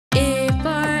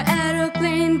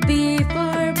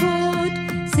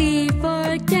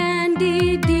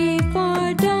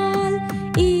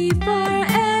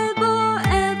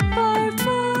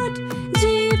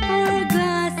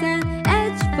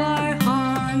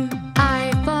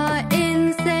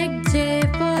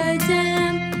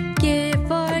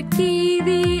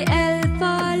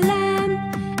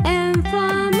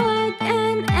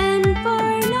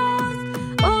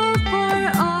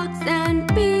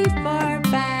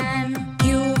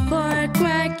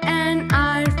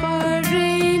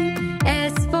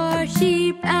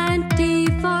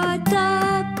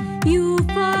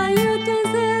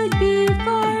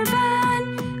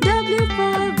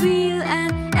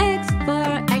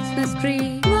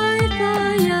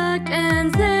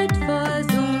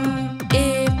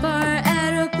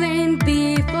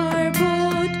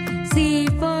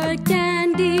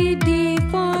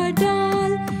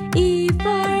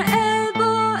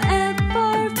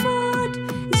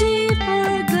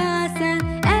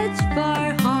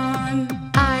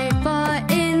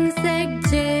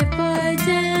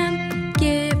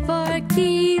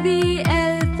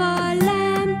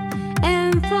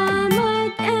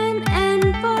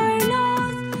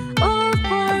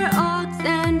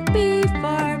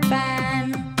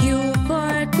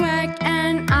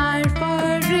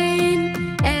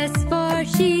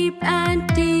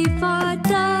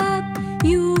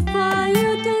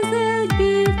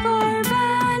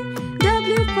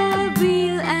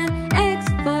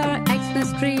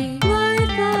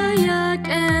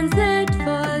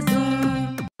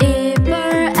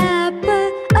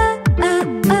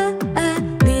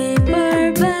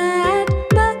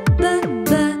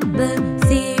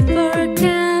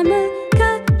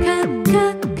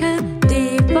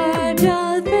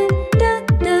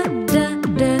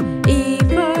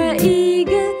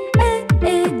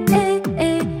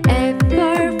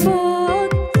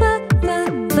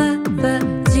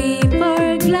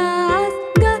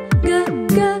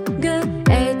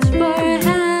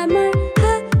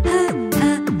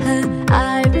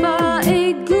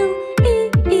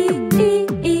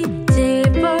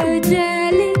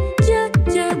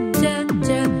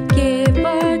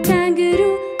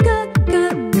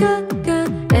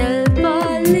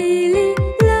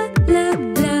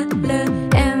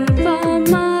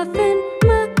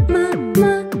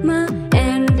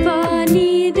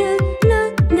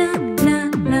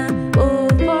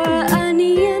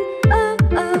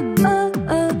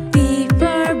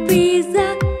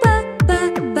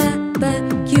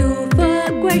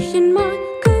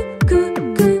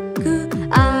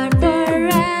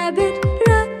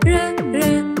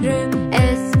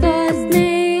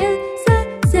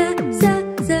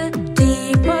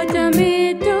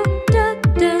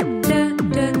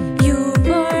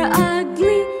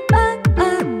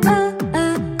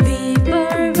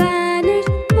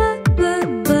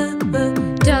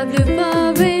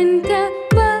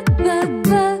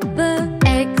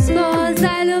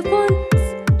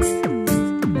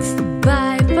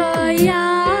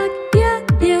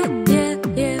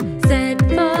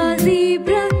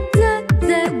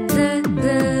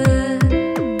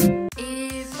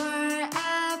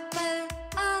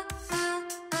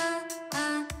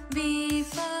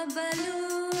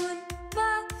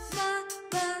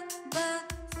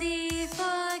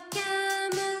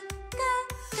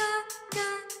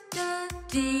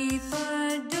D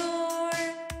for door,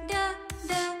 da,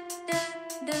 da, da,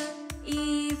 da.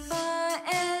 E for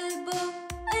elbow,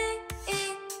 E.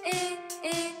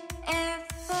 F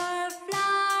for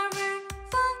flower,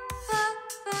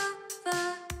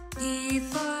 F. G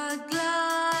for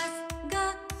glass, G.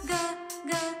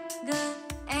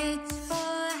 H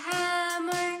for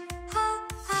hammer, H.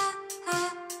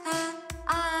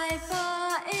 I for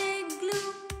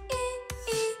igloo,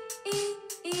 E.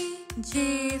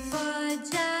 J for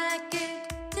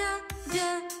jacket, J.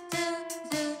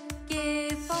 K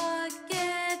for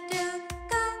kettle,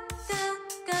 K.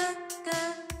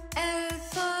 L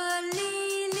for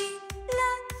lily, L.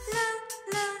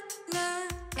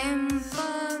 M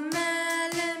for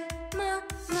melon, M.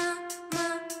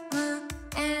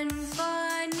 N for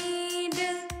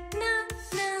needle, N.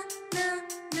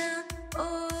 O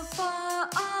for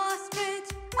ostrich,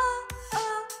 O.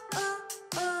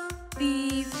 P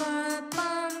for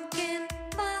pumpkin,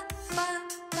 P.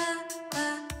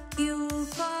 Q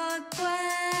for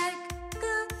quack,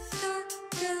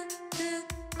 G.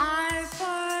 R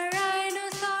for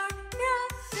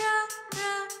rhinoceros,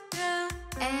 R.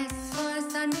 S for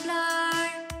sunflower,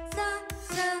 S.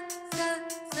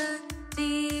 T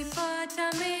for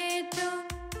tomato,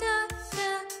 T.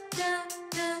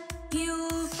 U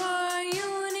for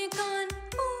unicorn,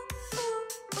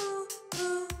 U.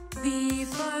 V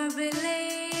for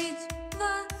village, V.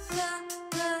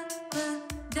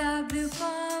 W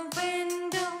for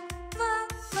window, V.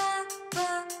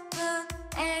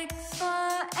 X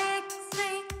for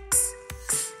X-ray,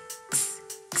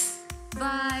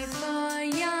 Y for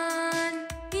yarn,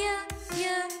 Y.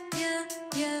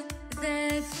 Z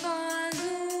for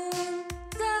zoom,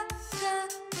 Z.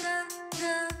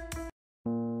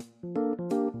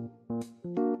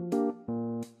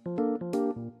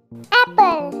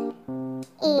 Apple.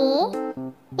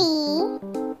 A-P-P-L-E.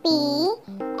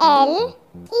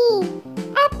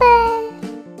 Apple.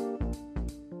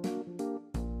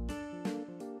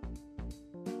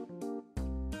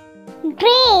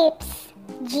 Grapes.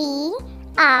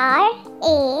 G-R-A-P-E-S.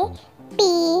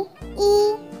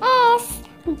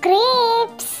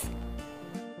 Grapes.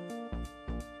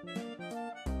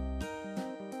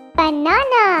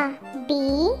 Banana.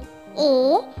 B-A-N-A-N-A.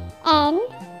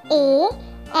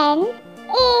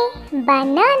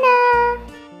 Banana.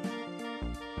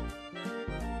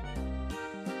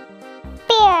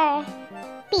 Pear.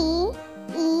 P-E-A-R.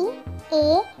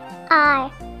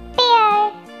 Pear.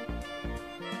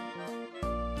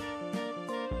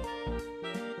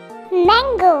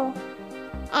 Mango.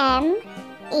 M-A-N-G-O.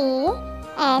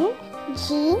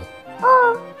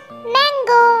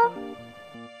 Mango.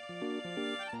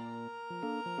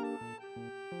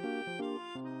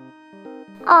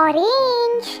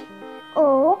 Orange.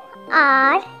 O-R-A-N-G-E.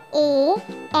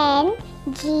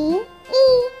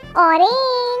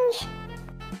 Orange.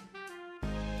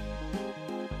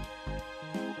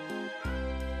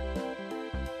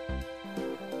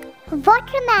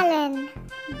 Watermelon.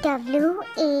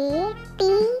 W-A-T-E-R-M-E-L-O-N.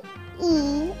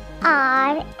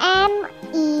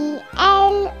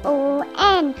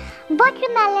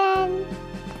 Watermelon.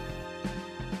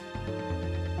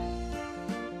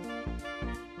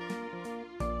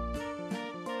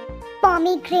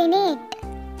 Pomegranate.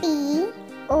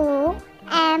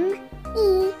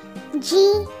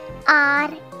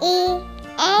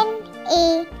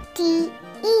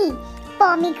 P-O-M-E-G-R-A-N-A-T-E.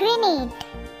 Pomegranate.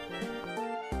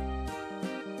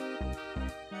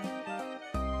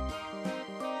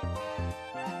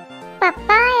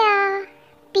 Papaya.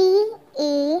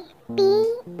 P-A-P-A-Y-A.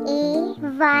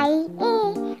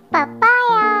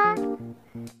 Papaya.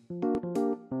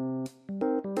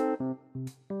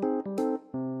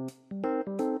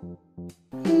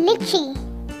 Lychee.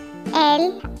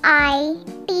 L-I-T-C-H-I.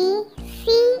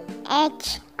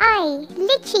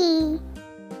 Lychee.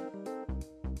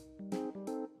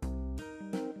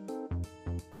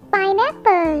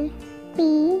 Pineapple.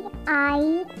 P-I-N-E-A-P-P-L-E.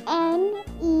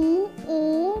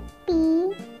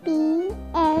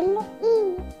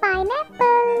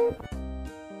 Pineapple.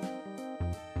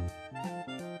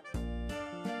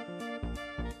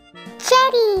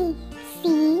 Cherry.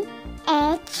 C-H-E-R-R-Y.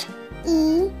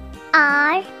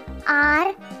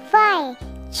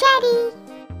 Cherry.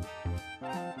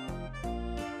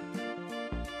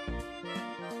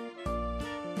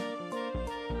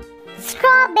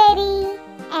 Strawberry.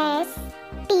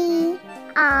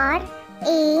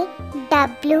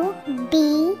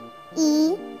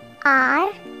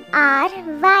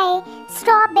 S-T-R-A-W-B-E-R-R-Y.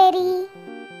 Strawberry.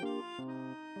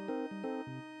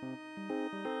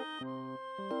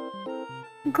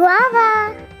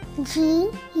 Guava.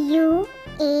 G-U-A-V-A.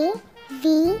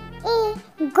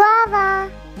 Guava.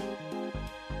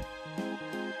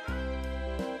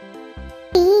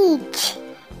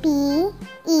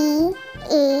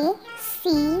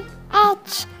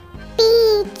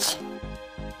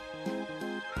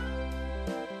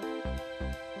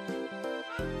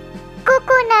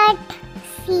 coconut.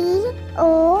 C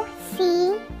O